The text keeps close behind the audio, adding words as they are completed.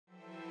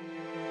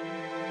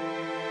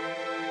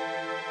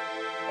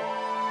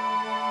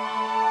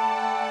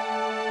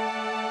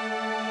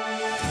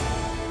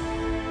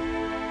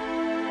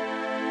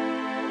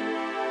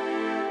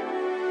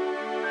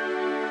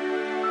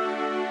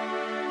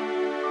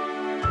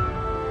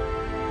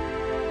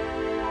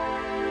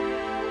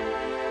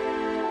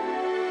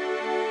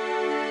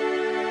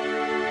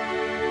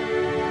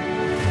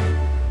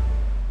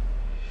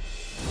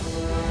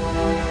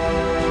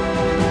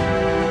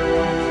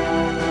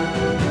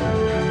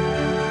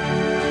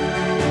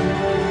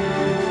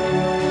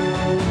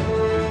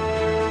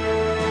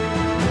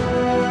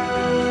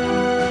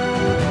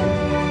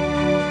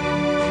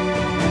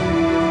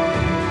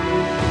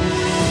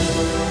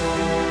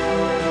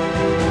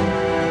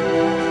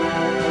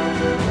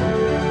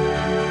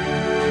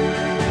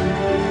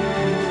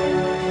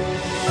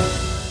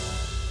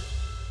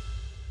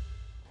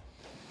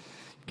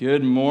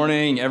Good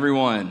morning,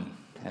 everyone.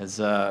 As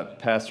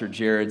Pastor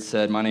Jared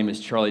said, my name is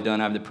Charlie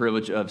Dunn. I have the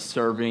privilege of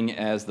serving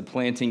as the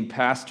planting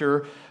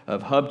pastor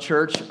of Hub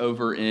Church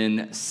over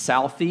in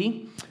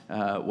Southie,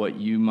 what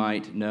you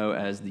might know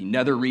as the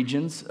nether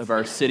regions of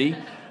our city,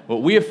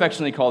 what we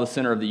affectionately call the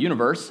center of the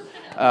universe,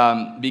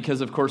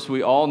 because, of course,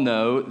 we all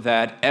know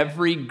that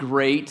every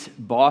great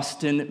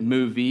Boston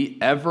movie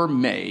ever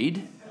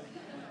made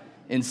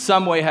in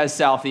some way has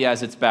Southie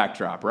as its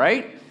backdrop,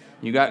 right?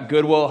 You got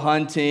Good Will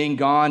Hunting,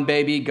 Gone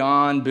Baby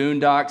Gone,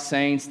 Boondock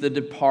Saints, The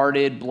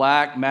Departed,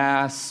 Black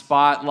Mass,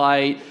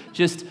 Spotlight,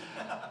 just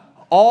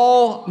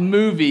all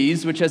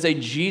movies which, as a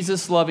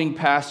Jesus-loving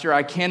pastor,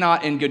 I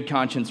cannot in good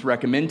conscience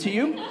recommend to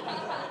you,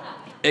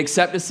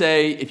 except to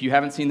say, if you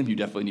haven't seen them, you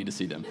definitely need to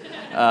see them.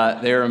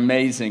 They're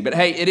amazing. But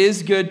hey, it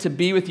is good to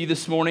be with you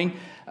this morning.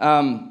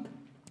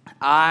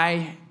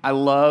 I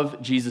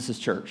love Jesus'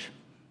 church.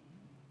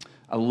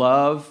 I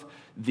love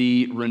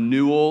the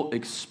renewal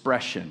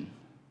expression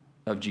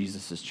of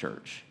Jesus'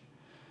 church.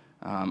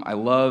 I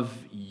love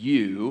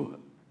you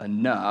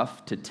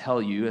enough to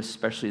tell you,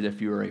 especially if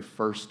you are a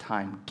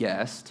first-time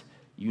guest,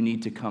 you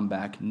need to come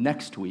back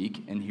next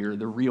week and hear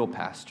the real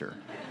pastor.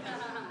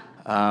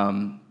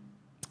 And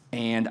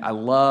I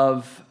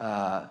love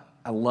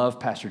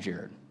Pastor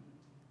Jared.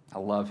 I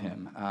love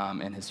him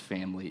and his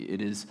family.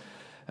 It is,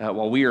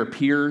 while we are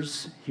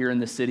peers here in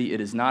the city,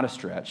 it is not a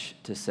stretch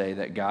to say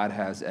that God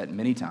has at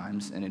many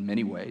times and in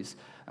many ways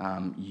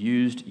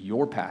used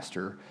your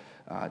pastor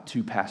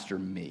to pastor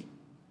me.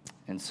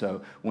 And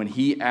so when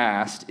he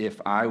asked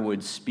if I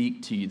would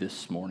speak to you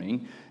this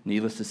morning,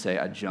 needless to say,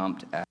 I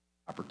jumped at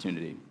the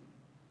opportunity.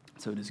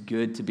 So it is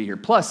good to be here.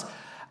 Plus,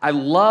 I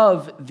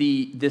love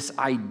this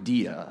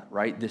idea,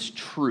 right? This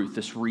truth,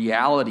 this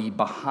reality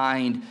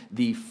behind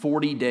the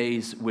 40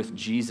 Days with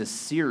Jesus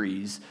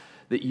series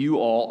that you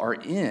all are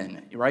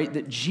in, right?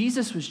 That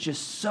Jesus was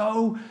just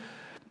so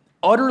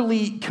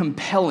utterly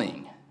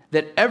compelling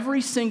that every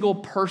single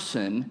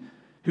person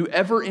who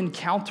ever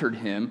encountered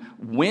him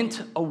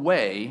went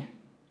away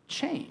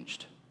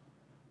changed,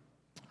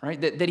 right?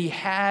 That he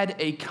had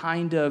a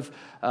kind of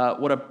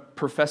what a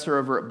professor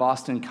over at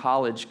Boston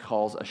College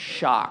calls a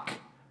shock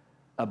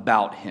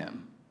about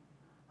him,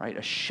 right?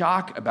 A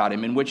shock about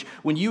him in which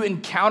when you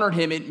encountered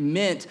him, it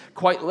meant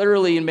quite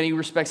literally in many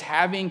respects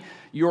having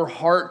your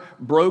heart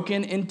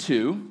broken in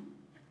two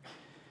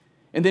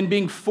and then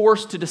being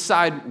forced to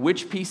decide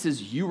which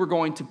pieces you were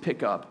going to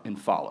pick up and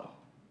follow.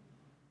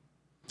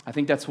 I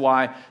think that's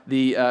why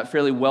the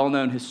fairly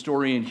well-known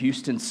historian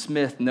Huston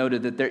Smith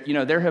noted that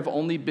there have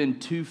only been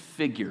two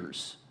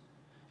figures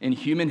in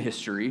human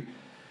history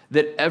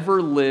that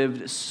ever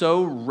lived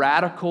so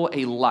radical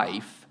a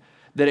life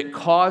that it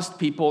caused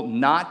people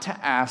not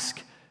to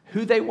ask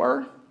who they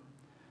were,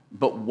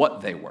 but what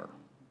they were.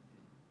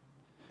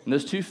 And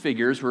those two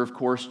figures were, of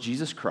course,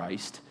 Jesus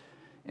Christ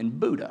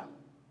and Buddha.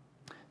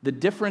 The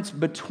difference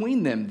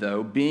between them,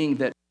 though, being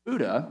that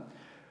Buddha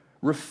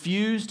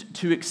refused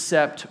to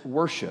accept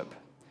worship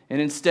and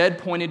instead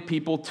pointed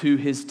people to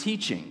his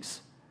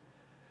teachings,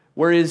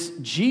 whereas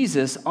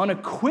Jesus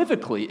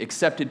unequivocally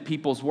accepted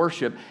people's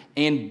worship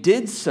and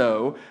did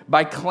so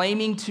by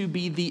claiming to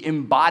be the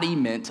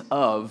embodiment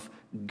of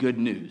good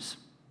news.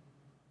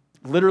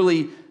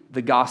 Literally,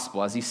 the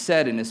gospel, as he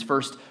said in his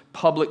first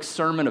public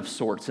sermon of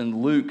sorts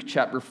in Luke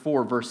chapter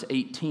 4, verse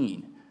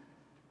 18.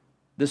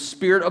 The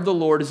Spirit of the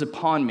Lord is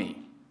upon me,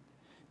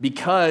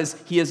 because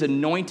he has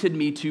anointed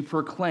me to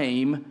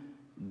proclaim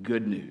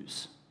good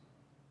news.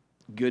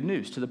 Good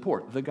news to the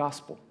poor, the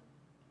gospel.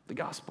 The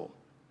gospel.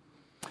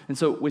 And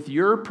so with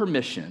your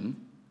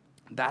permission,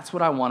 that's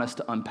what I want us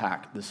to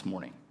unpack this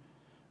morning.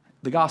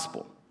 The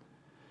gospel.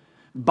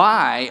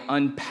 By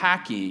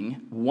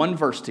unpacking one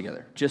verse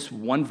together, just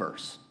one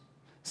verse,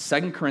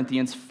 2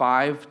 Corinthians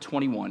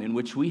 5:21, in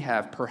which we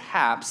have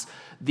perhaps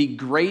the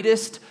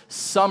greatest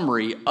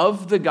summary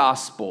of the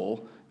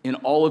gospel in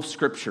all of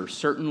Scripture,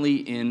 certainly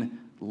in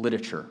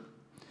literature.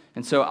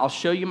 And so I'll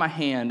show you my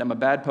hand. I'm a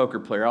bad poker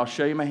player. I'll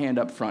show you my hand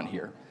up front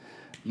here.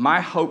 My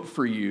hope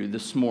for you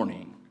this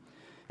morning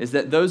is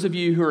that those of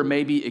you who are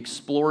maybe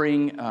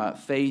exploring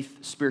faith,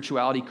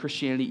 spirituality,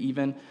 Christianity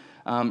even,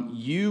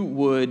 you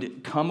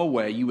would come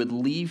away, you would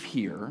leave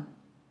here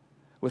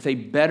with a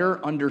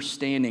better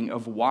understanding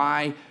of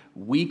why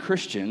we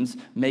Christians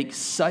make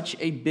such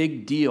a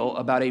big deal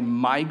about a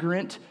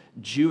migrant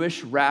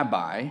Jewish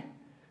rabbi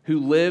who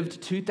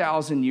lived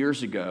 2,000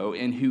 years ago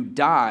and who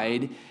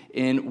died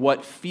in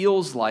what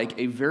feels like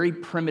a very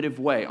primitive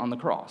way on the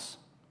cross.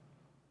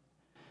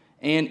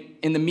 And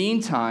in the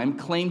meantime,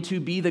 claim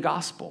to be the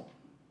gospel.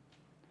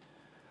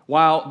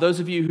 While those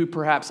of you who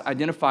perhaps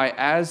identify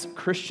as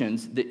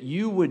Christians, that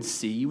you would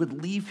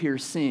leave here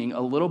seeing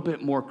a little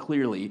bit more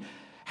clearly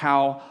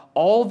how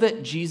all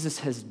that Jesus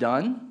has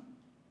done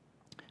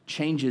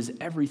changes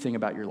everything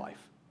about your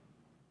life.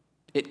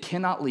 It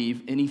cannot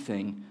leave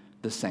anything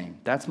the same.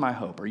 That's my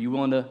hope. Are you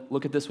willing to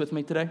look at this with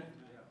me today?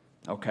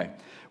 Okay.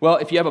 Well,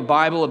 if you have a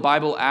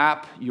Bible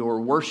app, your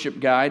worship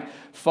guide,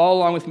 follow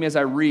along with me as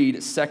I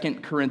read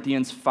 2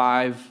 Corinthians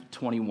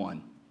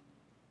 5:21.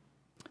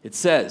 It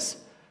says,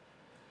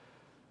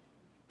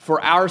 For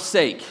our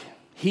sake,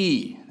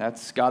 he,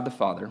 that's God the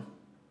Father,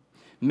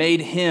 made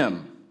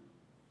him,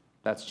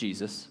 that's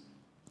Jesus,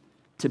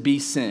 to be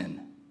sin,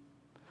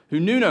 who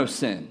knew no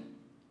sin,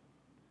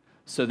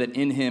 so that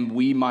in him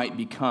we might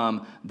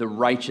become the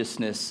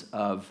righteousness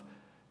of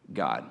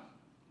God.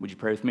 Would you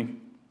pray with me?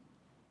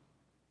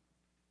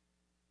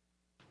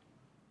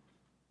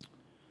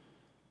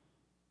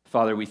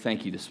 Father, we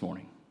thank you this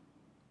morning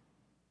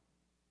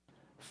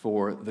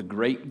for the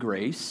great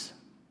grace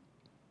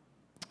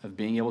of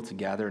being able to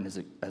gather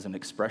as an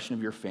expression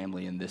of your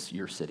family in this,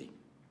 your city.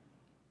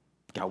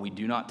 God, we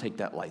do not take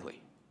that lightly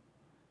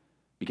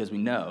because we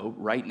know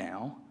right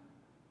now,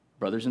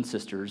 brothers and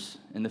sisters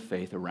in the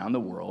faith around the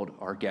world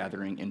are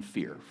gathering in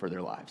fear for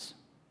their lives.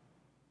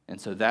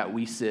 And so that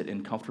we sit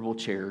in comfortable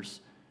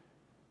chairs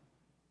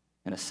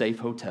in a safe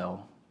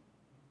hotel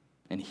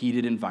in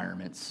heated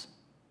environments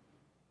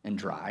and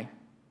dry,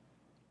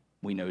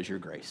 we know is your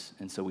grace.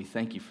 And so we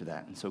thank you for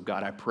that. And so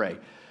God, I pray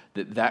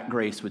that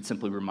grace would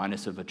simply remind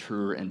us of a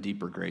truer and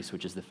deeper grace,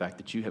 which is the fact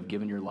that you have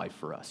given your life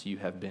for us. You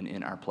have been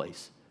in our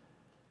place.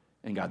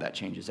 And God, that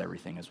changes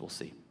everything, as we'll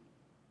see.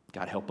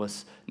 God, help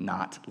us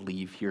not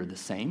leave here the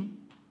same.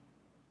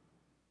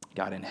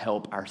 God, and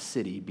help our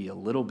city be a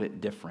little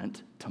bit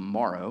different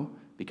tomorrow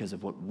because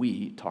of what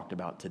we talked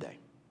about today.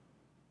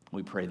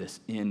 We pray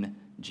this in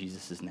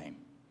Jesus' name.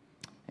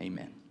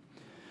 Amen.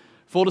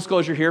 Full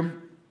disclosure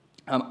here,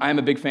 I am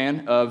a big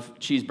fan of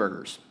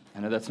cheeseburgers. I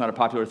know that's not a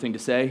popular thing to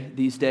say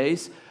these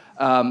days,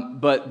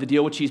 but the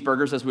deal with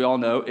cheeseburgers, as we all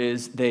know,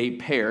 is it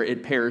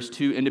pairs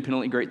two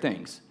independently great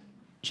things,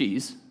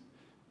 cheese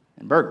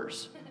and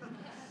burgers,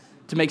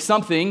 to make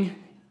something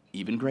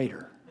even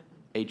greater,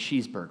 a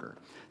cheeseburger.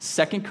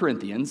 2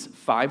 Corinthians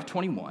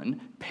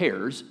 5:21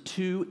 pairs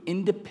two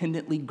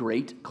independently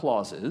great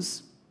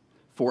clauses.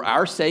 For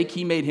our sake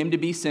he made him to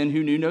be sin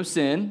who knew no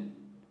sin,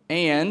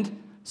 and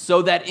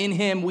so that in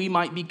him we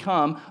might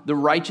become the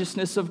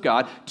righteousness of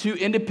God. Two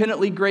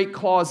independently great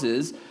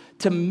clauses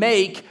to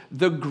make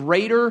the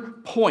greater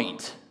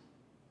point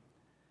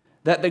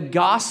that the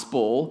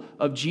gospel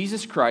of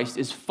Jesus Christ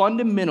is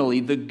fundamentally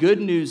the good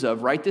news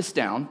of, write this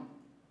down,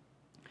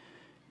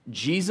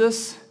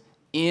 Jesus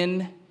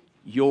in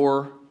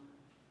your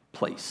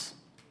place.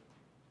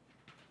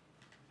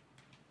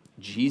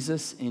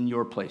 Jesus in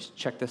your place.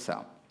 Check this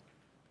out.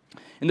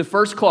 In the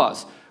first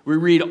clause, we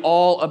read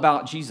all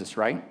about Jesus,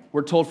 right?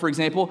 We're told, for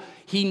example,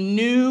 he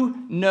knew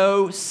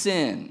no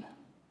sin,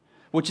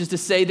 which is to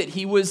say that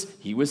he was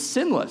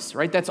sinless,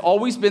 right? That's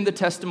always been the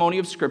testimony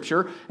of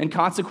Scripture and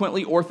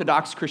consequently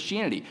Orthodox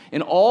Christianity.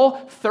 In all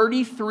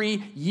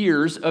 33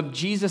 years of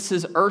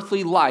Jesus'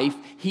 earthly life,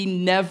 he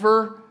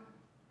never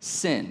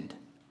sinned.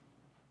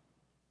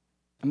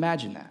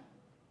 Imagine that.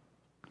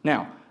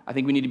 Now, I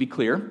think we need to be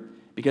clear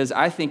because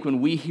I think when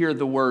we hear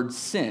the word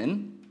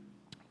sin,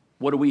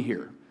 what do we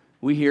hear?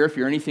 We hear, if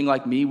you're anything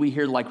like me, we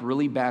hear like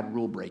really bad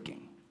rule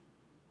breaking,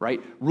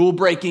 right? Rule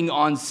breaking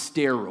on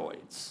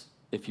steroids,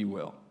 if you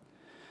will.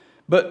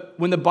 But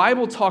when the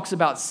Bible talks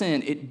about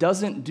sin, it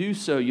doesn't do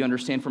so, you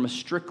understand, from a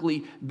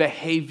strictly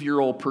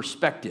behavioral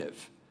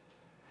perspective.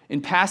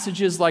 In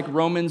passages like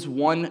Romans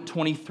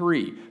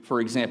 1:23, for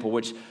example,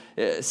 which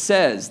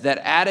says that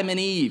Adam and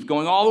Eve,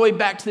 going all the way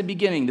back to the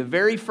beginning, the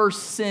very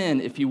first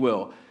sin, if you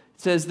will,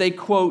 it says they,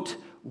 quote,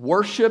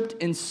 worshiped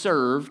and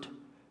served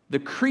the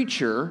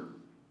creature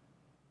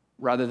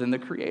rather than the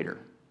creator.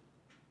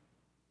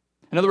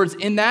 In other words,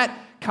 in that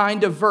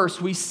kind of verse,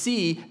 we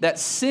see that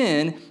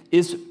sin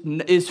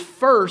is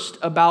first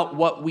about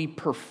what we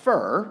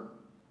prefer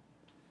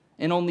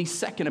and only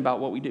second about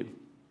what we do.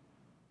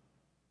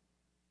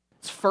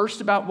 It's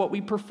first about what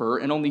we prefer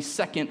and only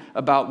second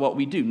about what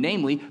we do,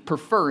 namely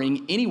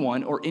preferring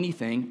anyone or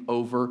anything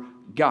over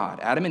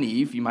God. Adam and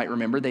Eve, you might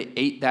remember, they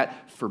ate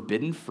that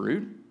forbidden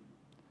fruit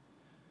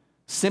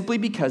simply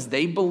because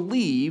they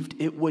believed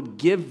it would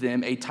give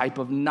them a type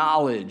of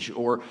knowledge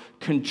or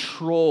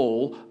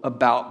control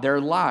about their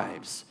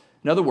lives.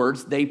 In other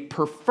words, they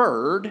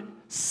preferred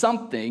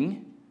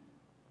something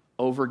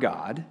over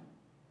God,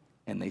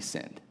 and they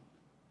sinned.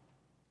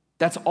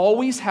 That's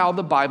always how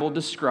the Bible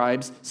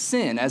describes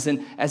sin, as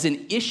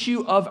an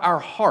issue of our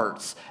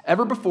hearts,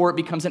 ever before it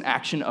becomes an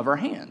action of our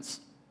hands.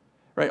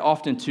 Right?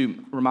 Often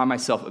to remind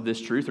myself of this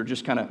truth or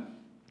just kind of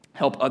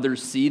help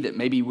others see that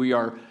maybe we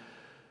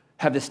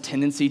have this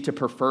tendency to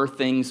prefer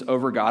things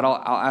over God, I'll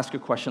ask a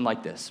question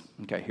like this.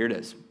 Okay, here it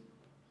is.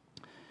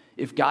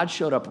 If God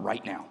showed up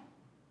right now,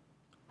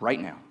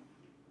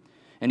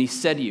 and he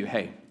said to you,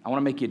 hey, I want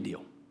to make you a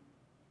deal.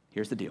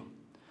 Here's the deal.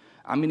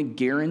 I'm going to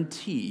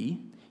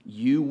guarantee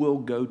you will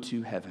go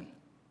to heaven.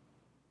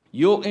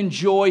 You'll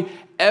enjoy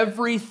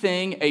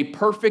everything a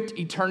perfect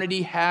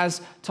eternity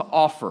has to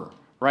offer,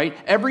 right?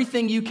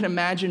 Everything you can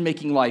imagine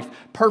making life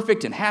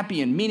perfect and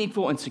happy and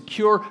meaningful and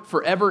secure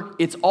forever.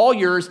 It's all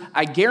yours.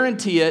 I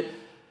guarantee it.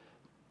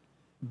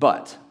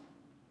 But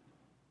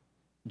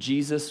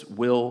Jesus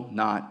will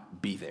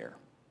not be there.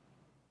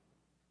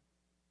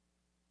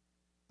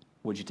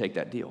 Would you take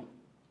that deal?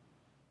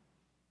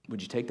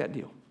 Would you take that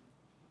deal?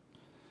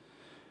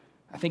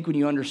 I think when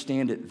you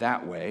understand it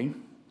that way,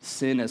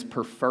 sin as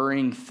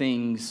preferring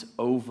things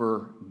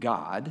over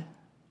God,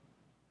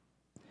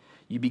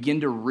 you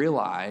begin to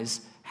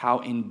realize how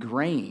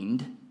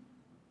ingrained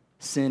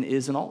sin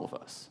is in all of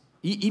us.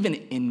 Even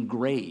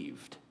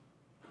engraved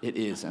it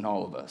is in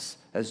all of us.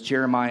 As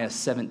Jeremiah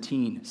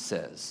 17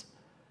 says,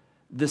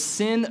 the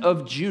sin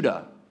of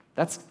Judah,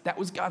 that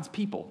was God's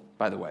people,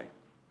 by the way.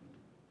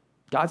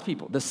 God's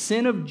people. The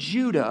sin of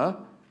Judah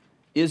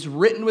is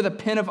written with a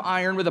pen of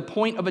iron, with a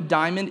point of a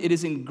diamond. It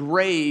is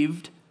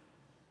engraved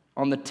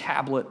on the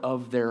tablet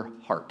of their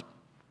heart.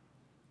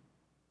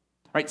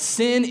 Right?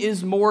 Sin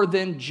is more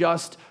than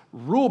just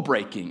rule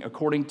breaking,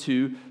 according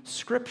to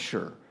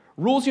Scripture.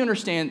 Rules, you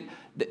understand,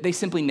 they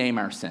simply name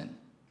our sin.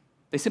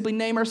 They simply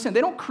name our sin.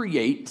 They don't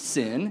create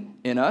sin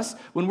in us.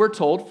 When we're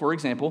told, for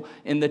example,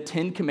 in the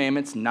 10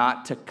 Commandments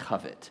not to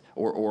covet,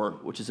 or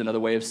which is another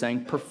way of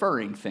saying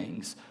preferring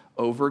things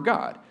over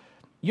God.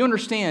 You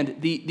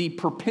understand the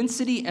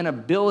propensity and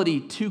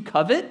ability to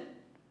covet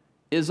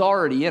is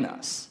already in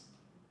us.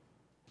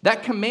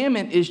 That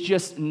commandment is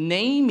just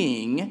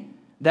naming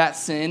that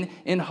sin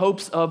in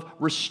hopes of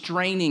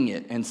restraining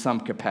it in some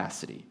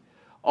capacity.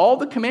 All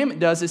the commandment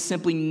does is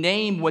simply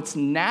name what's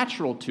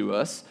natural to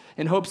us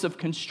in hopes of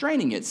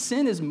constraining it.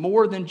 Sin is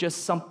more than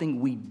just something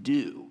we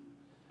do.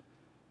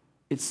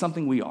 It's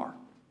something we are.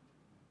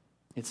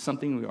 It's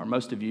something we are.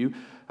 Most of you,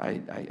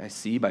 I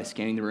see by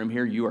scanning the room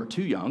here, you are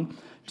too young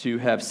to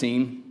have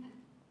seen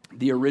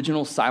the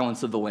original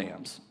Silence of the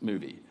Lambs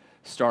movie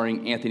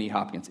starring Anthony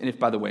Hopkins. And if,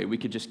 by the way, we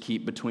could just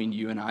keep between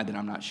you and I that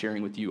I'm not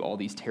sharing with you all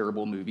these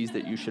terrible movies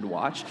that you should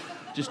watch.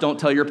 Just don't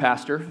tell your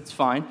pastor. It's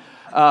fine.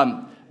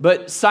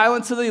 But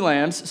Silence of the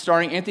Lambs,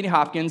 starring Anthony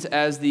Hopkins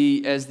as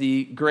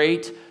the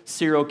great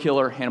serial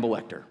killer Hannibal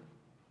Lecter.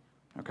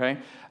 Okay?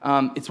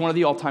 It's one of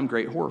the all-time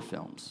great horror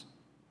films.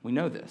 We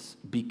know this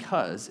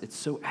because it's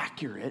so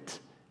accurate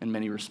in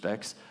many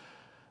respects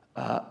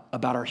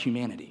about our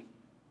humanity.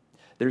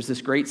 There's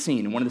this great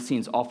scene. In one of the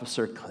scenes,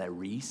 Officer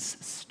Clarice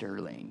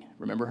Sterling.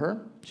 Remember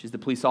her? She's the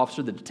police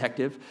officer, the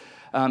detective.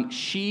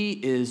 She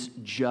is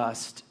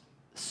just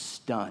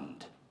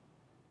stunned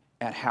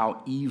at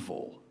how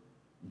evil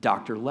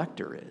Dr.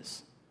 Lecter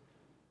is.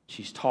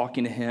 She's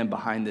talking to him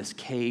behind this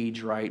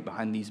cage, right,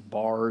 behind these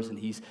bars, and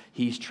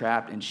he's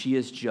trapped, and she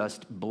is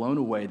just blown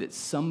away that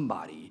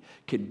somebody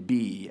could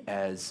be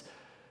as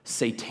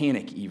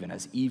satanic even,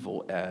 as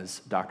evil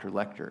as Dr.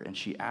 Lecter. And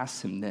she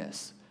asks him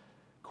this,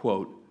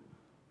 quote,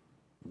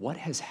 "What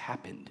has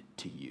happened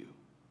to you?"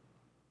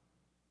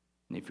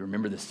 And if you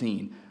remember the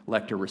scene,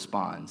 Lecter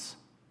responds,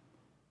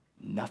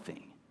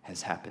 "Nothing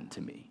has happened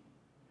to me.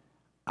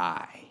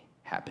 I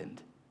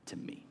happened to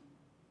me."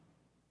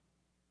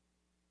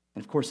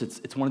 And of course,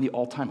 it's one of the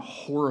all-time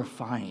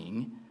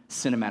horrifying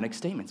cinematic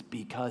statements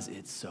because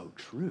it's so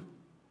true,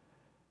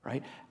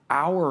 right?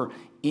 Our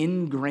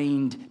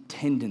ingrained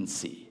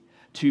tendency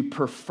to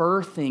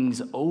prefer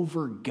things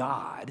over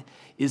God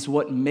is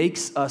what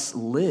makes us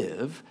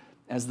live,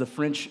 as the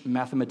French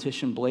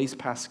mathematician Blaise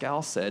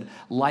Pascal said,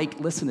 like,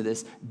 listen to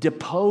this,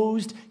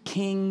 deposed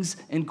kings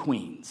and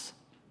queens,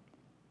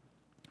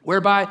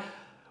 whereby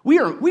we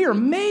are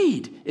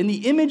made in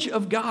the image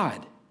of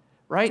God,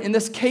 right? And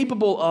this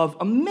capable of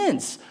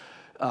immense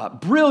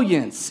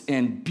brilliance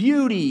and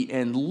beauty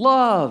and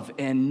love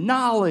and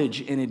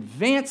knowledge and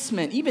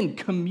advancement, even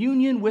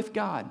communion with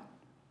God.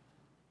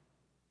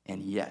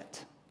 And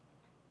yet,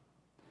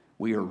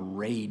 we are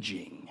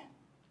raging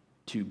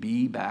to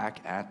be back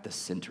at the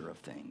center of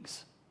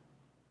things,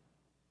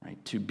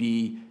 right? To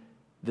be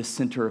the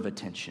center of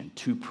attention,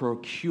 to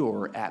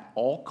procure at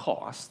all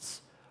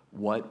costs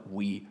what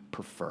we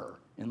prefer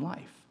in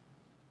life.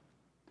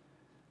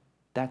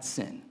 That's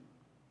sin.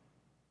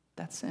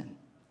 That's sin.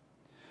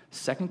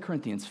 2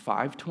 Corinthians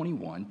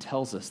 5:21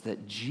 tells us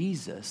that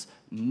Jesus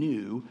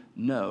knew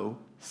no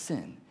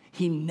sin.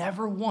 He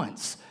never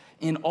once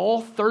in all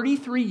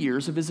 33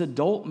 years of his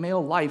adult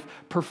male life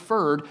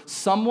preferred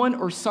someone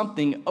or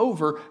something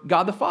over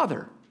God the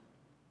Father.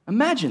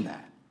 Imagine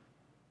that.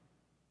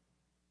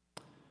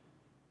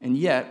 And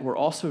yet, we're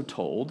also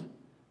told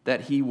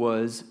that he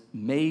was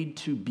made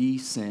to be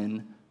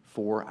sin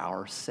for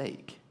our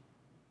sake.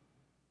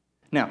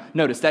 Now,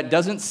 notice, that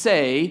doesn't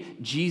say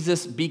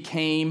Jesus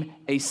became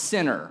a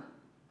sinner,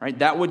 right?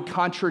 That would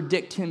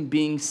contradict him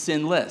being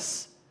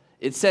sinless.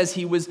 It says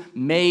he was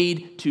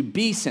made to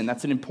be sin.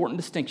 That's an important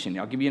distinction.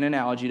 I'll give you an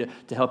analogy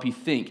to help you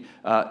think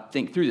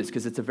through this,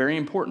 because it's a very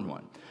important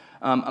one.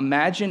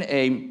 Imagine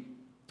a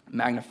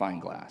magnifying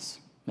glass,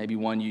 maybe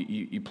one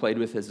you played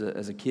with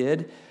as a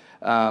kid.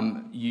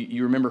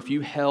 You remember if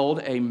you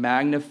held a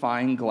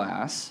magnifying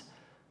glass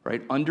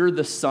right under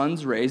the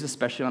sun's rays,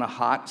 especially on a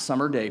hot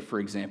summer day, for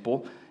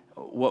example,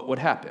 what would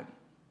happen?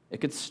 It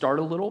could start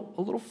a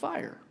little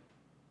fire.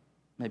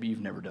 Maybe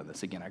you've never done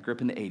this. Again, I grew up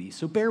in the 80s,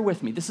 so bear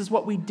with me. This is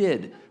what we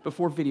did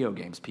before video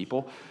games,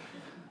 people.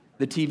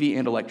 The TV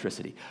and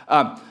electricity.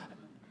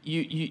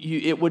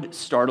 It would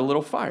start a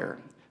little fire.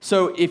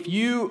 So if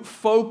you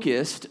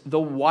focused the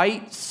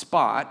white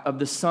spot of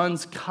the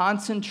sun's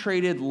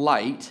concentrated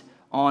light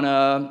on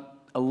a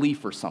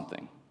leaf or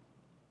something,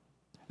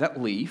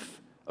 that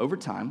leaf over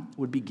time,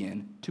 would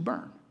begin to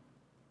burn.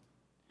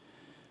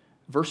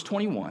 Verse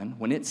 21,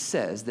 when it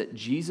says that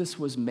Jesus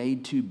was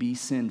made to be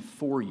sin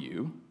for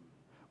you,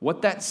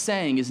 what that's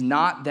saying is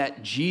not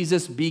that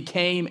Jesus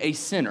became a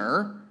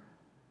sinner,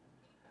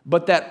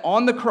 but that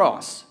on the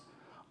cross,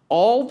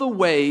 all the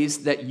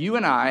ways that you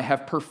and I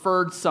have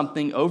preferred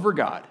something over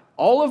God,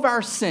 all of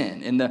our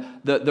sin and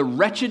the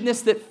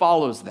wretchedness that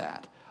follows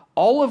that,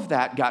 all of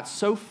that got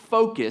so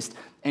focused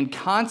and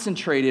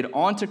concentrated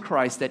onto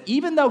Christ that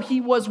even though he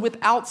was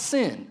without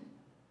sin,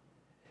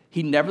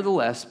 he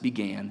nevertheless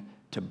began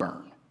to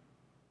burn.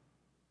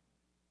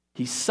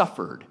 He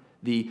suffered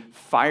the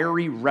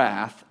fiery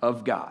wrath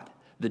of God,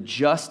 the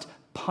just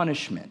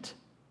punishment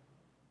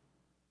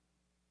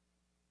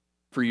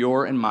for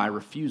your and my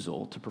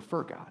refusal to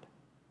prefer God.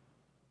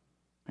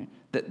 Right?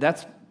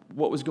 That's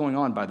what was going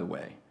on, by the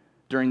way,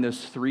 during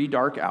those 3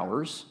 dark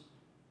hours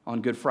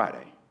on Good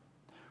Friday.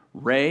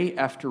 Ray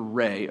after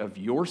ray of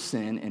your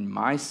sin and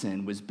my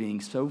sin was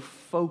being so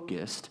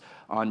focused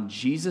on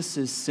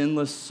Jesus'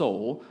 sinless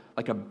soul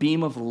like a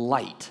beam of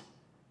light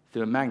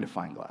through a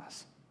magnifying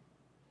glass.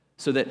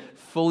 So that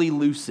fully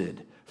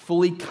lucid,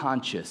 fully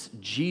conscious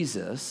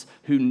Jesus,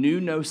 who knew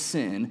no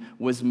sin,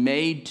 was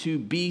made to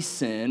be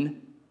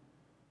sin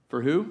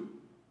for who?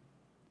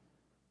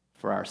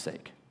 For our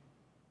sake.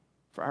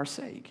 For our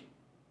sake.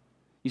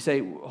 You say,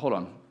 hold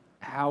on,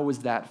 how was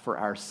that for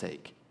our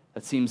sake?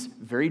 That seems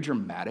very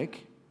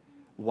dramatic.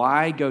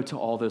 Why go to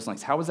all those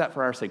lengths? How was that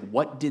for our sake?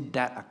 What did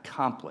that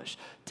accomplish?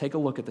 Take a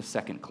look at the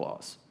second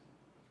clause,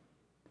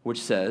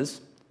 which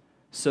says,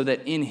 so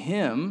that in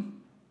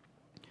him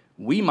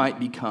we might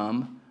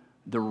become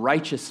the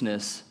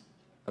righteousness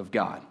of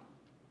God.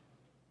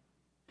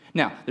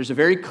 Now, there's a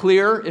very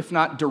clear, if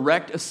not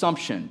direct,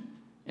 assumption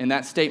in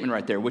that statement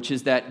right there, which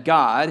is that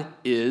God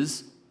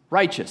is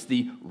righteous,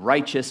 the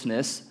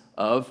righteousness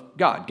of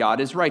God. God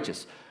is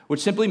righteous,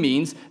 which simply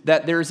means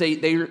that there is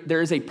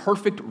a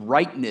perfect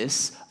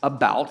rightness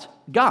about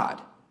God.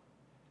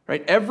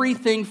 Right?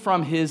 Everything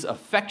from his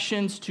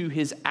affections to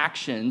his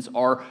actions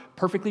are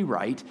perfectly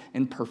right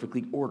and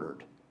perfectly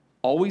ordered,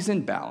 always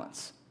in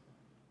balance.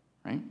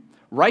 Right?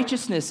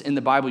 Righteousness in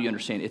the Bible, you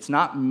understand, it's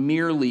not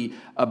merely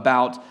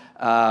about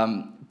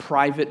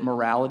private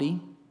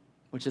morality,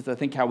 which is, I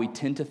think, how we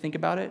tend to think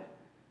about it.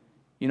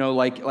 You know,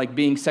 like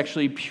being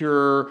sexually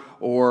pure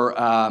or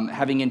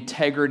having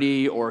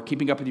integrity or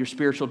keeping up with your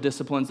spiritual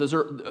disciplines.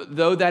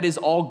 Though that is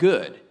all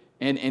good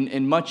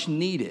and much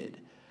needed.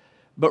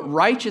 But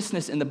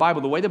righteousness in the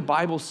Bible, the way the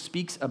Bible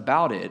speaks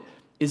about it,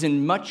 is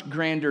in much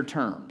grander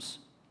terms.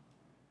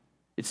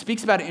 It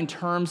speaks about it in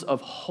terms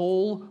of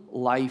whole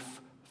life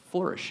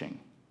flourishing.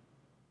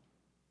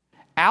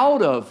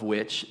 Out of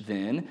which,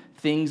 then,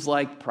 things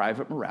like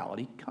private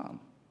morality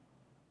come.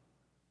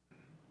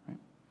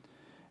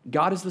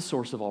 God is the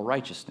source of all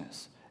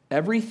righteousness.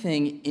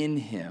 Everything in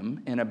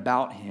him and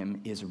about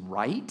him is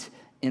right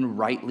and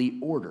rightly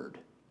ordered.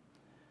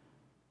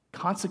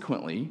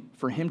 Consequently,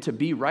 for him to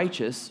be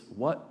righteous,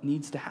 what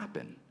needs to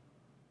happen?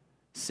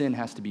 Sin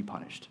has to be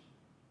punished.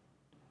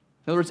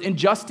 In other words,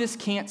 injustice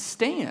can't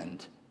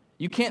stand.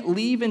 You can't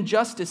leave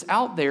injustice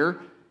out there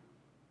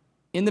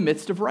in the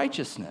midst of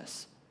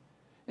righteousness.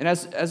 And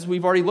as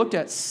we've already looked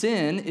at,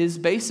 sin is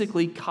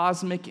basically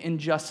cosmic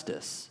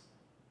injustice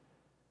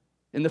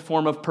in the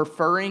form of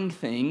preferring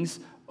things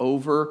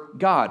over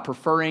God,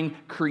 preferring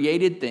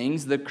created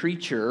things, the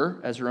creature,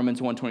 as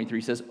Romans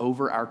 1:23 says,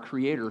 over our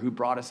Creator who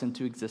brought us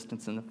into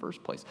existence in the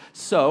first place.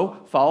 So,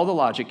 follow the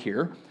logic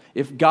here.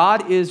 If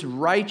God is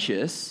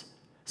righteous,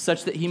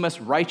 such that he must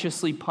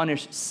righteously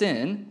punish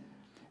sin,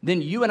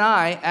 then you and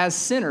I, as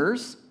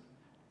sinners,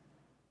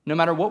 no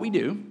matter what we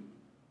do,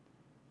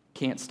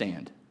 can't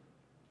stand.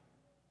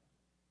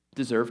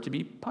 Deserve to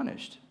be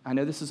punished. I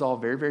know this is all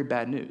very, very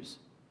bad news.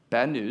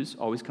 Bad news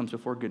always comes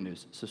before good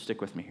news, so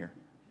stick with me here.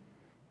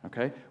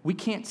 Okay? We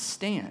can't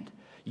stand.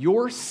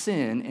 Your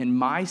sin and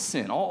my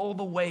sin, all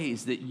the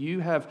ways that you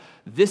have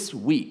this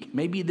week,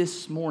 maybe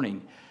this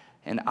morning,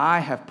 and I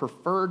have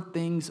preferred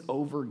things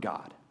over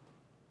God.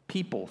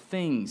 People,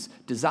 things,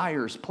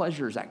 desires,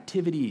 pleasures,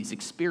 activities,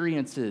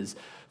 experiences,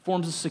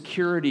 forms of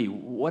security,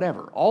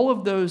 whatever. All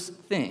of those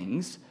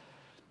things,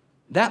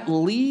 that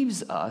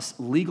leaves us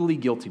legally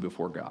guilty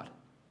before God.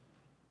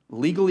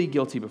 Legally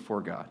guilty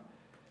before God.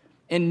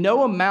 And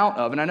no amount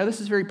of, and I know this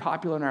is very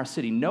popular in our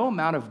city, no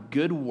amount of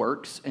good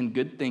works and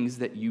good things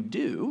that you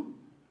do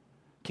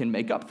can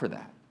make up for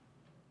that.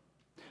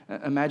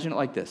 Imagine it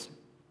like this.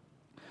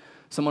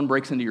 Someone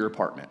breaks into your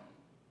apartment,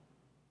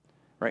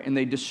 right? And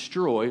they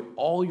destroy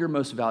all your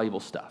most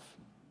valuable stuff.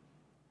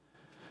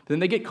 Then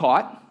they get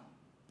caught.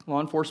 Law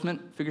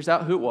enforcement figures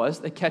out who it was.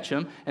 They catch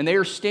them, and they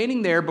are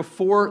standing there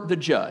before the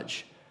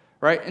judge.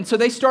 Right? And so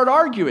they start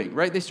arguing,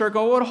 right? They start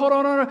going, well, hold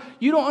on.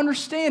 You don't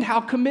understand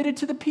how committed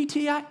to the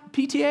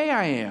PTA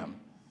I am.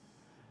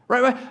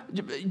 Right?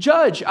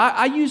 Judge,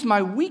 I use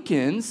my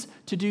weekends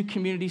to do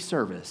community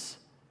service.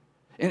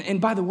 And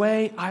by the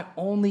way, I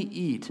only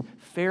eat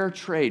fair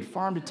trade,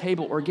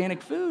 farm-to-table,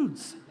 organic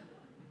foods.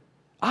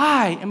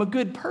 I am a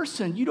good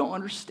person. You don't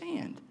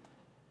understand.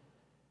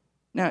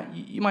 Now,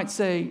 you might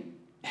say,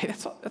 hey,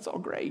 that's all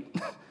great.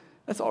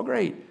 That's all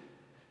great.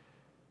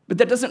 But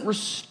that doesn't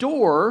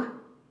restore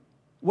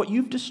what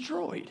you've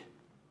destroyed.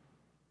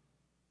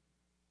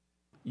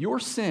 Your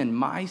sin,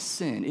 my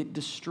sin, it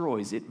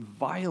destroys, it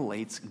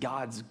violates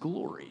God's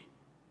glory.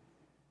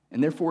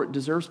 And therefore it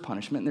deserves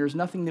punishment, and there's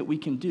nothing that we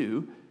can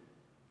do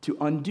to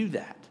undo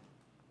that.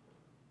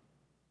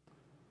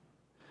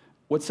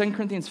 What 2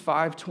 Corinthians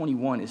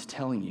 5:21 is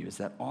telling you is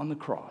that on the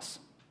cross,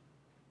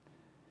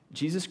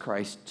 Jesus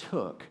Christ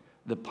took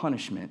the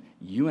punishment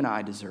you and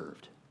I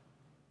deserved.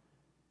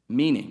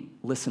 Meaning,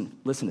 listen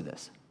to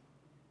this.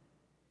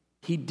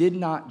 He did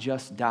not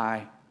just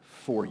die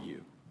for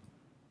you.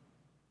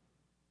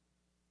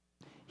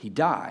 He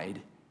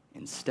died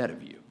instead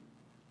of you.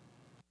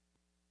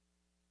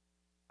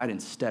 Died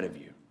instead of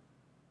you.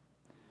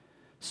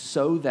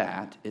 So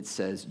that, it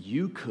says,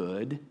 you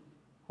could,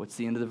 what's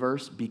the end of the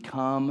verse?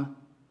 Become,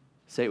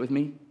 say it with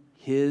me,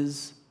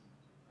 his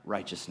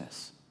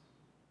righteousness.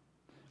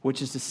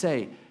 Which is to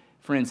say,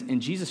 friends, in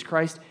Jesus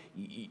Christ,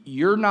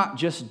 you're not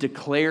just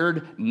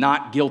declared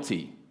not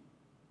guilty,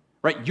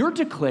 right? You're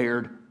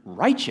declared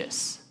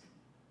righteous,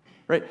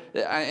 right?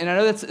 And I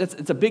know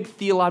it's a big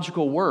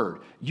theological word.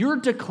 You're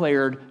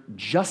declared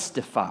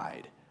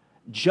justified,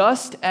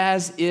 just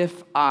as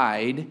if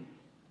I'd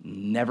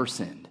never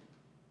sinned.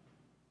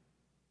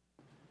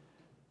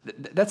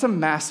 That's a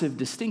massive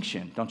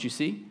distinction, don't you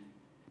see?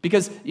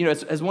 Because,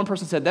 as one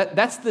person said,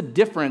 that's the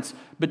difference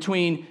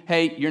between,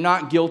 hey, you're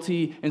not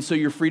guilty, and so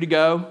you're free to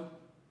go,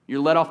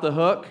 you're let off the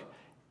hook,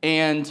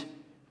 and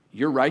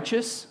you're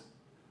righteous,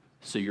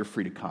 so you're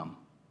free to come.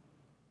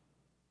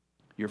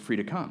 You're free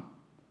to come.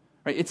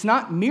 Right? It's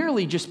not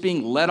merely just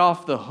being let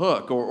off the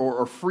hook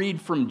or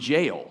freed from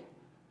jail.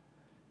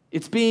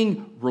 It's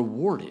being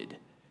rewarded,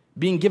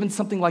 being given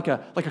something like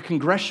a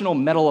Congressional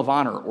Medal of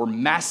Honor or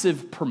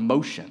massive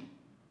promotion.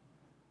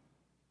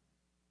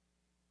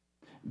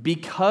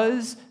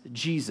 Because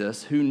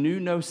Jesus, who knew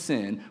no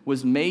sin,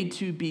 was made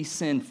to be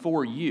sin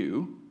for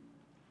you,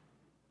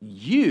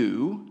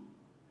 you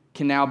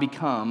can now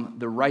become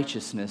the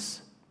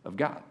righteousness of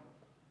God.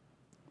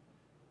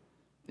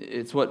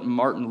 It's what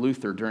Martin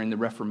Luther during the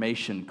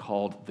Reformation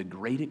called the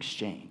Great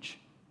Exchange.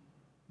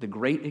 The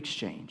Great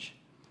Exchange,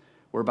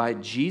 whereby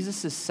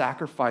Jesus'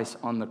 sacrifice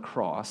on the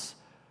cross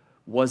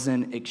was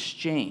an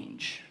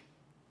exchange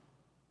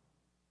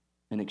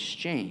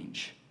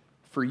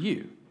for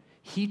you.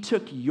 He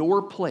took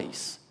your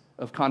place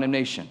of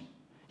condemnation.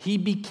 He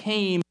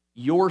became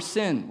your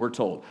sin, we're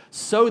told,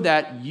 so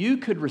that you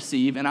could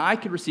receive and I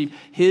could receive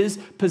his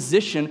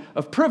position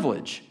of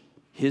privilege,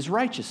 his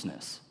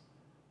righteousness.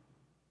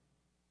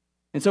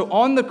 And so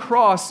on the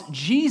cross,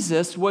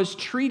 Jesus was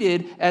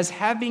treated as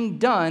having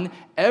done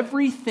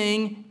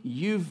everything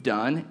you've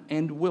done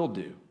and will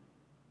do.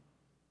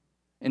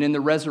 And in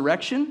the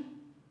resurrection,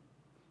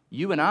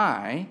 you and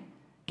I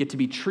get to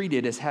be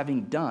treated as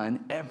having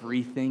done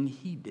everything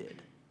he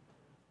did.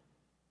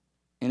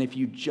 And if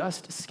you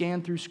just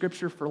scan through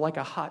Scripture for like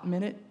a hot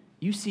minute,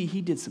 you see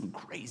he did some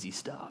crazy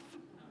stuff.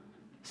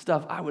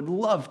 Stuff I would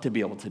love to be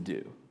able to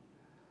do.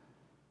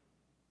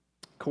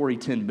 Corrie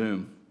ten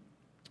Boom,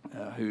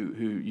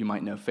 who you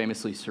might know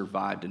famously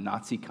survived a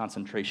Nazi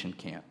concentration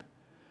camp.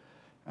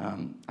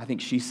 I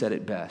think she said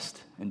it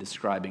best in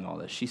describing all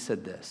this. She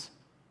said this: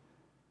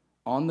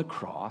 on the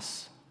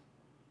cross,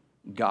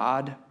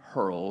 God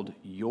hurled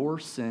your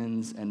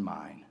sins and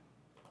mine,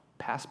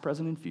 past,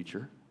 present, and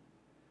future,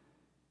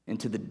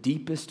 into the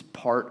deepest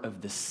part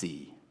of the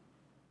sea.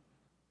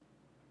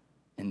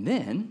 And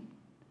then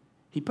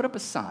he put up a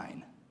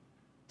sign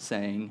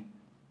saying,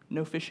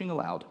 "No fishing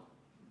allowed."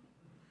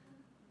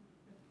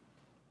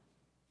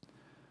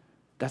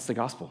 That's the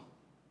gospel.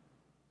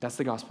 That's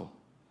the gospel.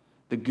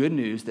 The good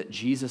news that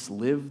Jesus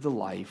lived the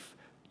life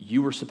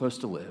you were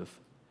supposed to live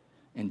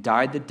and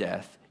died the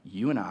death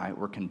you and I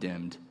were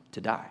condemned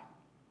to die.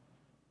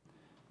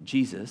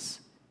 Jesus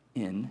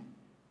in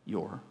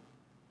your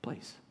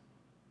place.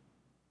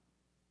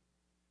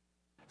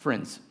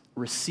 Friends,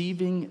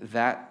 receiving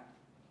that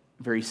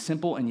very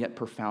simple and yet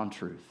profound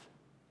truth,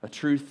 a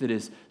truth that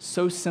is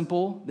so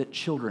simple that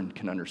children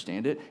can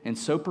understand it and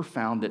so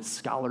profound that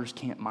scholars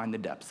can't mine the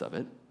depths of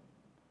it,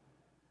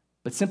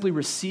 but simply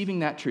receiving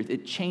that truth,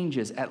 it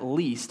changes at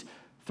least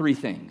three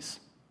things,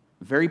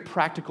 very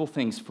practical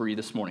things for you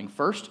this morning.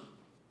 First,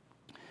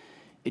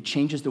 it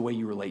changes the way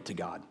you relate to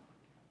God.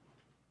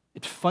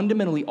 It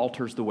fundamentally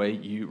alters the way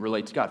you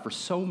relate to God. For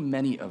so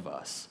many of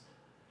us,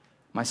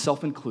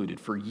 myself included,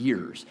 for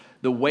years,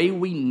 the way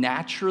we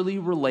naturally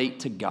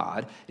relate to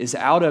God is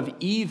out of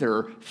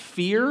either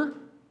fear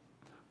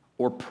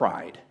or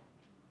pride.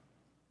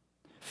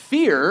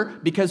 Fear,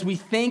 because we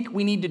think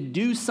we need to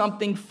do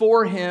something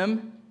for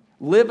him,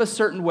 live a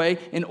certain way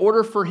in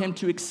order for him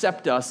to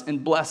accept us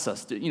and bless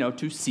us,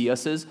 to see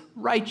us as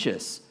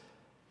righteous.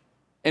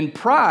 And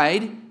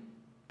pride,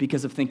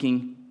 because of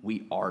thinking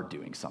we are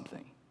doing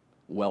something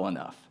well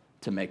enough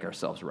to make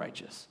ourselves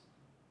righteous.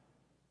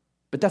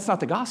 But that's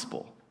not the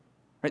gospel,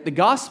 right? The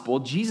gospel,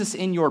 Jesus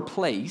in your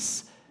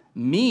place,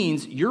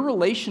 means your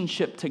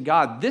relationship to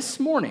God this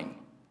morning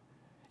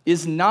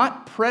is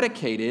not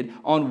predicated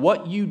on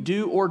what you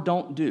do or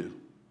don't do,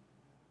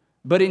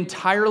 but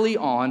entirely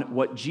on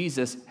what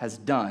Jesus has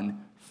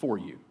done for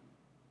you.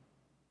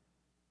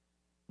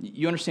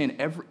 You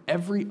understand,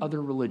 every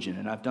other religion,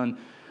 and I've done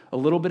a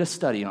little bit of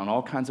study on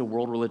all kinds of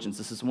world religions.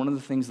 This is one of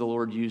the things the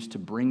Lord used to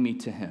bring me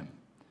to him,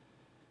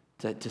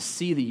 to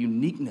see the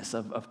uniqueness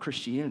of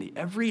Christianity.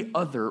 Every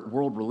other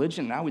world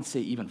religion, and I would say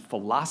even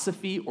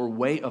philosophy or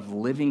way of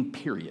living,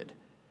 period,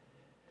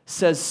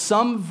 says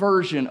some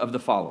version of the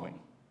following: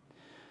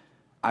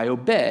 I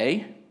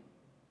obey,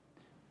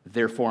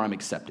 therefore I'm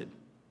accepted.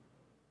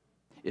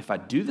 If I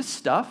do the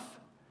stuff,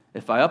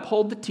 if I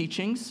uphold the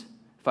teachings,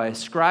 if I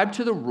ascribe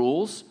to the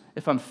rules,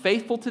 if I'm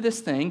faithful to this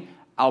thing,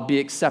 I'll be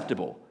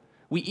acceptable.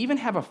 We even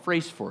have a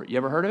phrase for it. You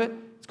ever heard of it?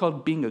 It's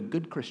called being a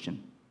good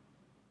Christian.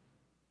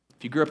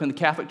 If you grew up in the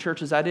Catholic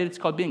Church as I did, it's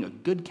called being a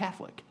good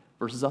Catholic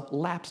versus a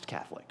lapsed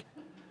Catholic.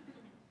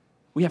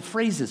 We have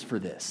phrases for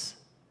this.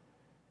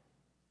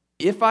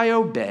 If I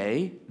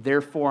obey,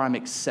 therefore I'm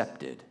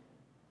accepted.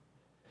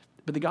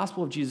 But the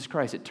gospel of Jesus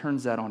Christ, it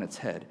turns that on its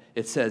head.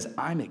 It says,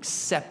 I'm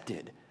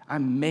accepted.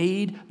 I'm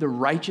made the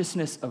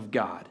righteousness of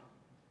God.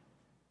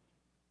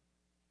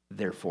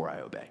 Therefore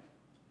I obey.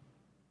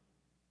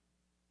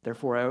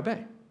 Therefore I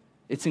obey.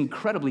 It's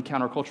incredibly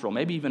countercultural,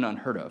 maybe even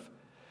unheard of.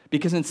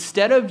 Because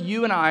instead of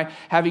you and I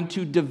having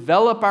to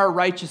develop our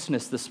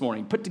righteousness this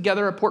morning, put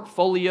together a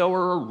portfolio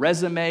or a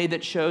resume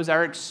that shows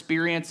our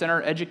experience and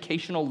our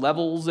educational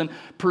levels and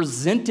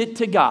present it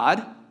to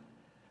God,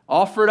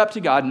 offer it up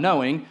to God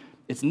knowing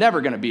it's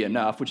never going to be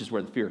enough, which is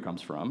where the fear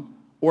comes from,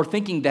 or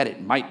thinking that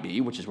it might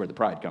be, which is where the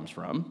pride comes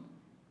from,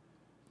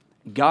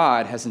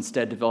 God has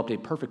instead developed a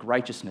perfect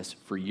righteousness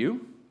for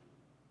you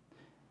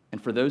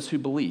and for those who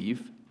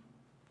believe,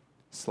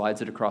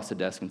 slides it across the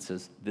desk and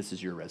says, this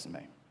is your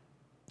resume.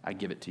 I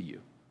give it to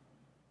you.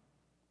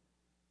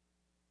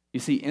 You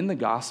see, in the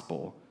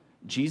gospel,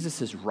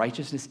 Jesus'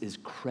 righteousness is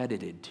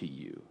credited to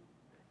you,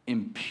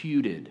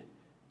 imputed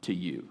to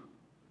you.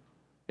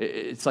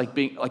 It's like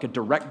being like a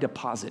direct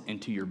deposit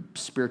into your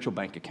spiritual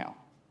bank account.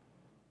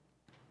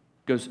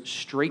 It goes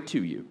straight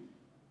to you,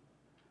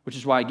 which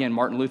is why, again,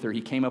 Martin Luther,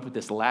 he came up with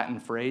this Latin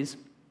phrase.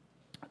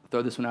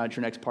 Throw this one out at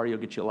your next party, you'll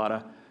get you a lot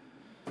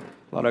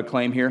of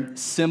acclaim here.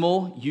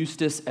 Simul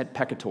justus et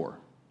peccator.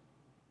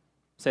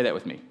 Say that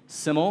with me.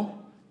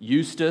 Simul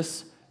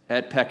justus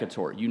et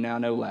peccator. You now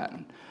know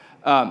Latin.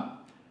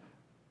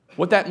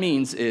 What that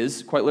means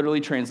is, quite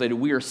literally translated,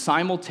 we are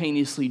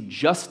simultaneously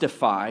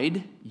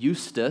justified,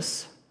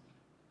 justus,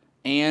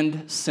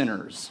 and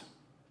sinners,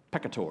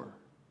 peccator.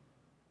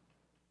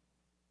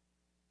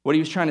 What he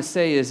was trying to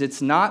say is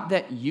it's not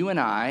that you and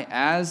I,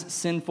 as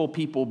sinful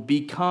people,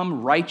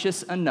 become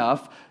righteous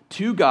enough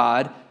to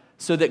God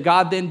so that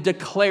God then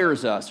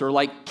declares us or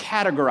like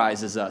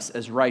categorizes us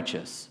as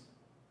righteous.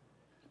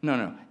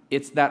 No.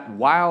 It's that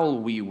while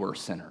we were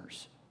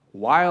sinners,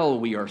 while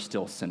we are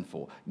still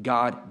sinful,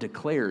 God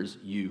declares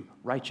you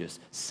righteous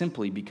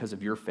simply because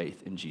of your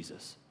faith in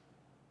Jesus.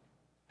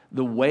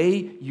 The way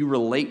you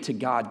relate to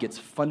God gets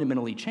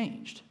fundamentally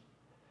changed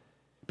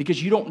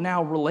because you don't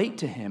now relate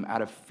to him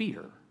out of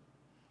fear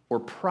or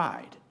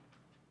pride,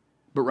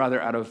 but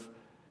rather out of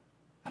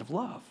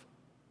love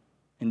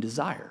and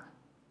desire.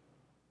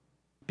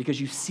 Because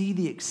you see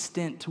the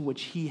extent to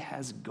which he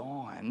has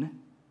gone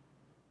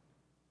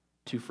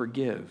to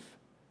forgive,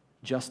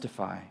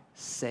 justify,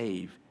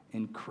 save,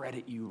 and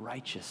credit you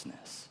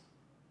righteousness.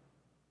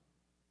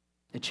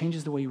 It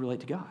changes the way you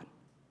relate to God.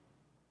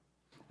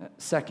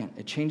 Second,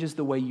 it changes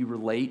the way you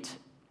relate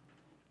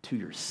to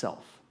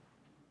yourself.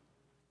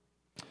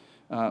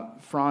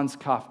 Franz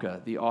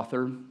Kafka, the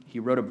author, he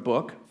wrote a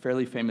book,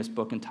 fairly famous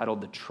book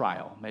entitled The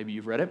Trial. Maybe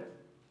you've read it.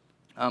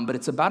 But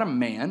it's about a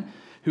man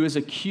who is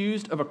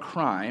accused of a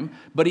crime,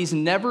 but he's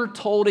never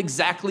told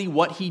exactly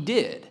what he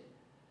did.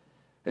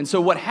 And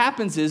so what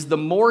happens is the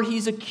more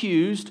he's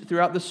accused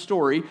throughout the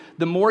story,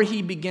 the more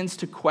he begins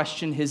to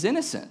question his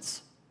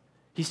innocence.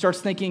 He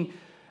starts thinking,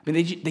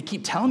 they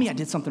keep telling me I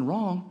did something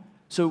wrong,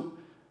 so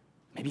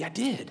maybe I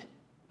did.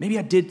 Maybe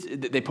I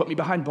did. They put me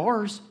behind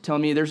bars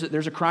telling me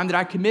there's a crime that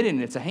I committed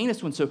and it's a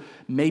heinous one, so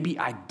maybe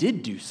I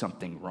did do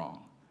something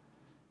wrong.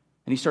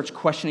 And he starts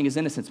questioning his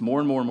innocence more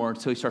and more and more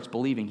until he starts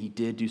believing he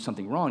did do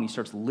something wrong. He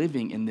starts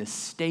living in this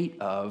state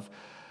of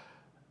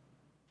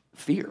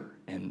fear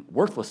and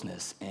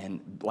worthlessness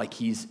and like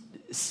he's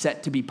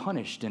set to be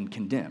punished and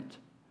condemned.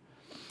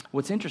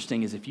 What's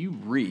interesting is if you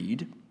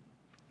read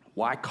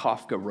why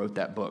Kafka wrote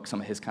that book,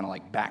 some of his kind of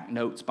like back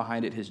notes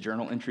behind it, his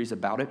journal entries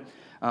about it,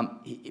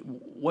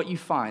 what you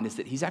find is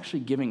that he's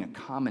actually giving a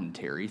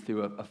commentary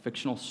through a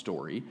fictional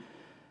story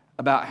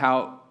about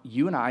how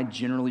you and I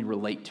generally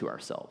relate to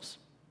ourselves.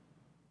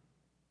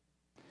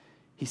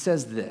 He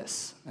says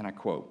this, and I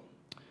quote,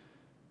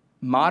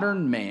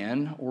 "Modern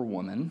man or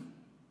woman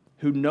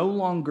who no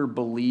longer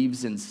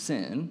believes in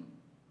sin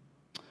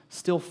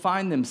still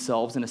find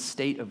themselves in a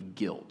state of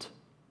guilt.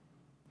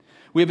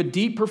 We have a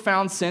deep,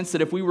 profound sense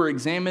that if we were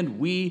examined,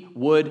 we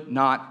would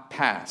not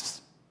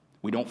pass.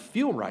 We don't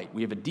feel right.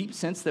 We have a deep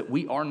sense that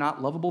we are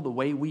not lovable the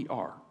way we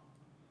are.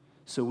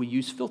 so we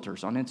use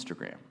filters on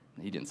Instagram.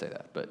 He didn't say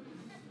that, but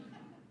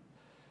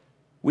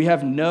we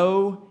have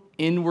no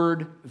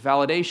inward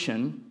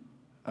validation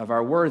of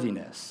our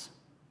worthiness.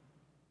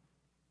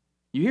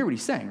 You hear what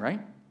he's saying,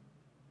 right?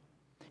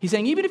 He's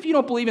saying even if you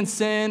don't believe in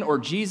sin or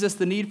Jesus,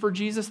 the need for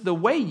Jesus, the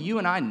way you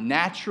and I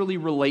naturally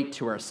relate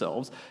to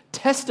ourselves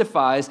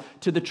testifies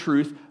to the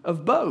truth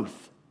of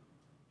both.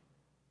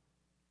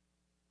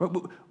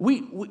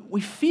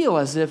 We feel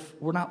as if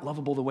we're not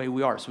lovable the way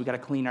we are, so we got to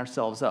clean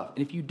ourselves up.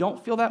 And if you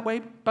don't feel that way,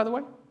 by the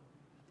way,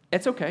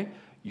 it's okay.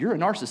 You're a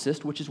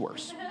narcissist, which is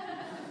worse.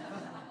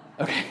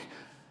 Okay?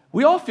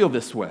 We all feel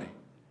this way,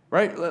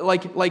 right?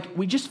 Like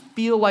we just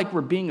feel like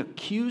we're being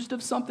accused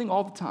of something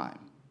all the time.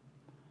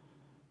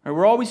 Right?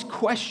 We're always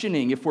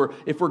questioning if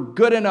we're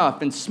good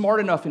enough and smart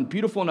enough and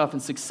beautiful enough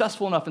and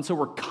successful enough, and so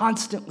we're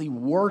constantly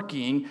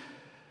working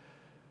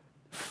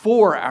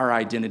for our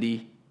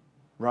identity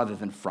rather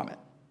than from it.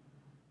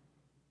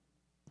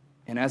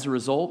 And as a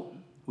result,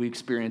 we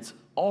experience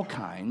all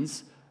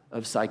kinds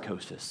of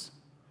psychosis,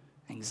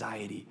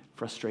 anxiety,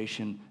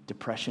 frustration,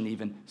 depression,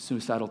 even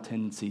suicidal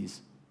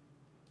tendencies.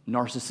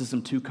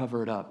 Narcissism to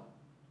cover it up.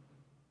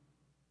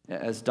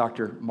 As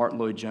Dr. Martin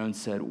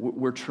Lloyd-Jones said,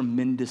 we're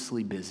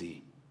tremendously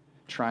busy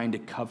trying to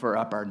cover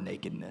up our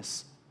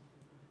nakedness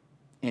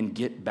and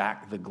get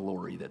back the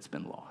glory that's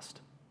been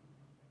lost.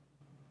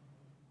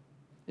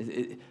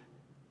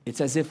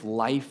 It's as if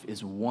life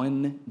is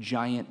one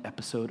giant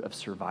episode of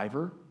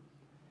Survivor,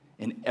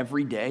 and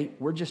every day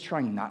we're just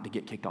trying not to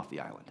get kicked off the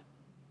island.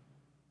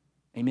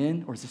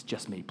 Amen? Or is this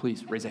just me?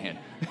 Please raise a hand.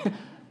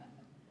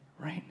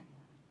 Right?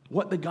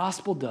 What the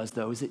gospel does,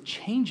 though, is it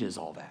changes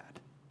all that.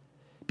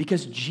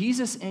 Because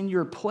Jesus in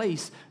your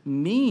place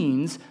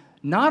means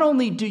not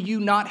only do you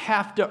not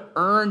have to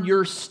earn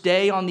your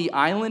stay on the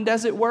island,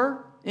 as it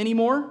were,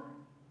 anymore,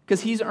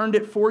 because he's earned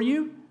it for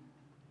you,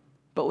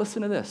 but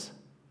listen to this.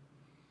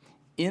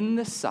 In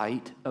the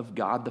sight of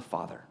God the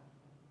Father,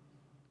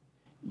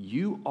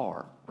 you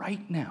are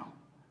right now,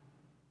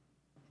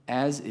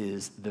 as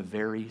is the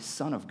very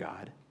Son of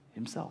God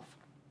himself.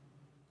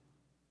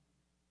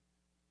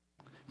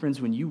 Friends,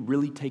 when you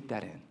really take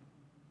that in,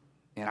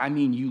 and I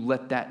mean you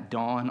let that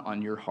dawn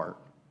on your heart,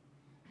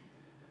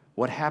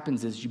 what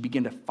happens is you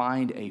begin to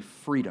find a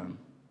freedom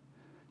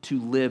to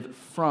live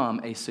from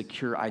a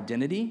secure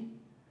identity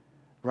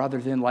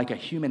rather than like a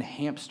human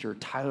hamster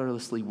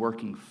tirelessly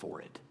working for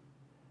it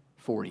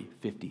 40,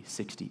 50,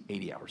 60,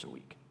 80 hours a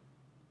week.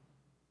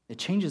 It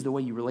changes the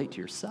way you relate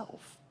to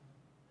yourself.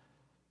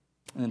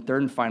 And then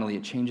third and finally,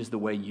 it changes the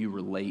way you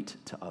relate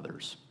to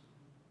others.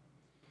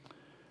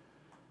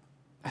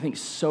 I think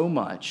so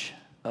much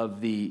of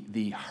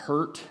the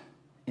hurt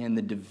and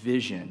the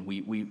division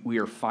we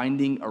are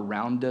finding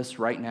around us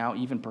right now,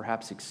 even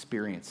perhaps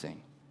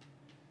experiencing,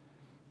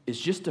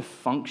 is just a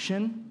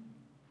function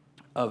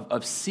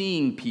of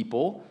seeing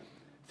people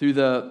through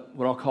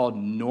what I'll call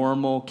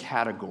normal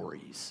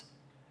categories,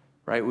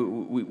 right?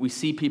 We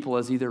see people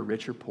as either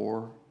rich or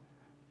poor,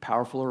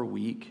 powerful or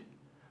weak,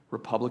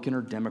 Republican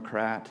or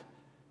Democrat,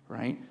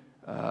 right?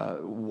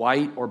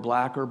 White or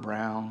black or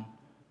brown,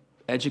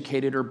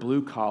 educated or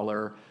blue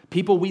collar,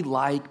 people we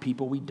like,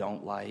 people we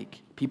don't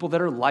like, people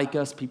that are like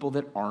us, people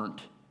that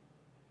aren't.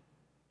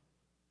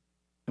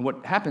 And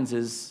what happens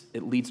is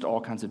it leads to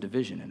all kinds of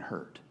division and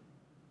hurt,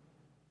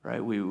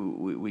 right?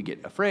 We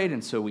get afraid,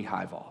 and so we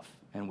hive off,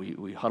 and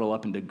we huddle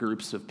up into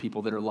groups of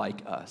people that are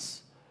like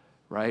us,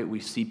 right? We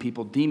see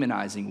people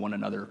demonizing one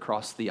another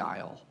across the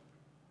aisle.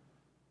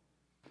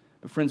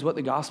 But friends, what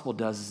the gospel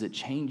does is it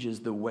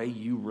changes the way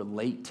you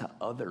relate to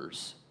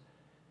others.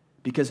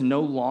 Because no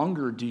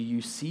longer do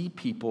you see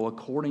people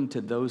according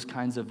to those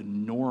kinds of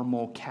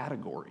normal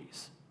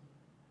categories.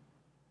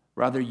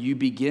 Rather, you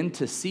begin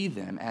to see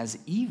them as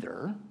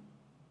either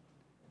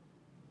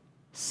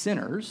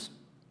sinners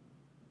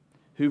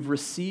who've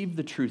received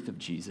the truth of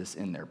Jesus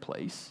in their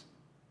place,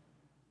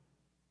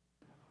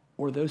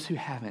 or those who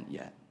haven't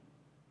yet,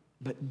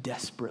 but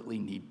desperately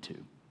need to.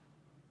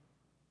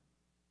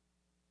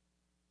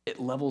 It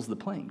levels the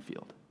playing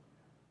field.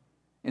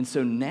 And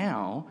so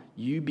now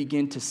you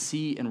begin to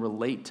see and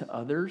relate to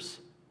others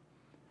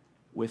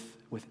with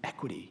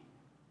equity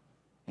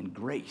and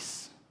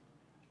grace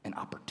and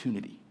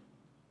opportunity,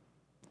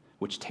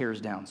 which tears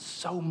down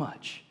so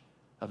much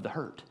of the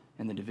hurt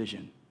and the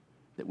division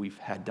that we've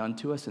had done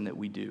to us and that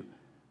we do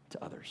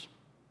to others.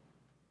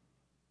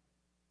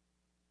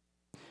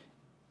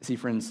 See,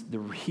 friends, the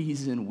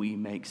reason we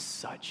make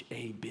such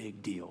a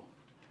big deal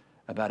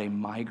about a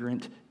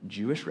migrant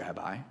Jewish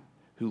rabbi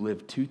who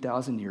lived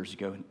 2,000 years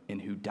ago and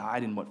who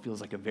died in what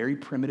feels like a very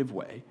primitive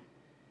way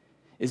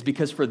is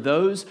because for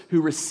those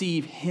who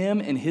receive him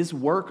and his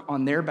work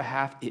on their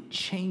behalf, it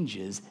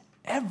changes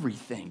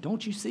everything.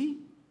 Don't you see?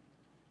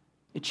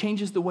 It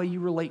changes the way you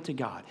relate to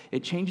God.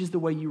 It changes the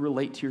way you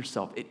relate to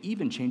yourself. It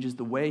even changes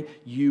the way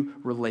you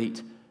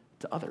relate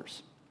to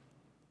others.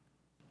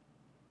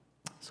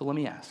 So let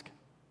me ask,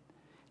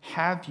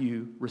 have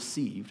you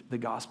received the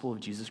gospel of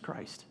Jesus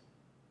Christ?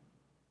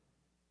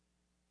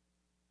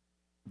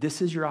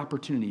 This is your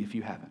opportunity if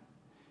you haven't.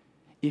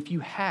 If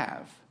you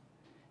have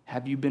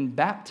Have you been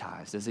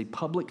baptized as a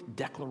public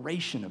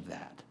declaration of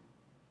that?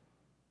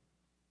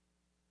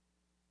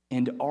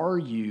 And are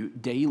you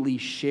daily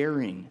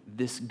sharing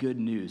this good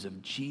news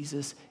of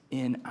Jesus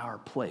in our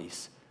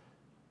place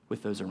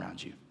with those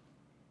around you?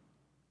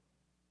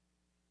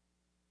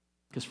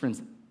 Because,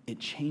 friends,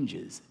 it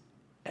changes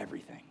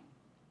everything.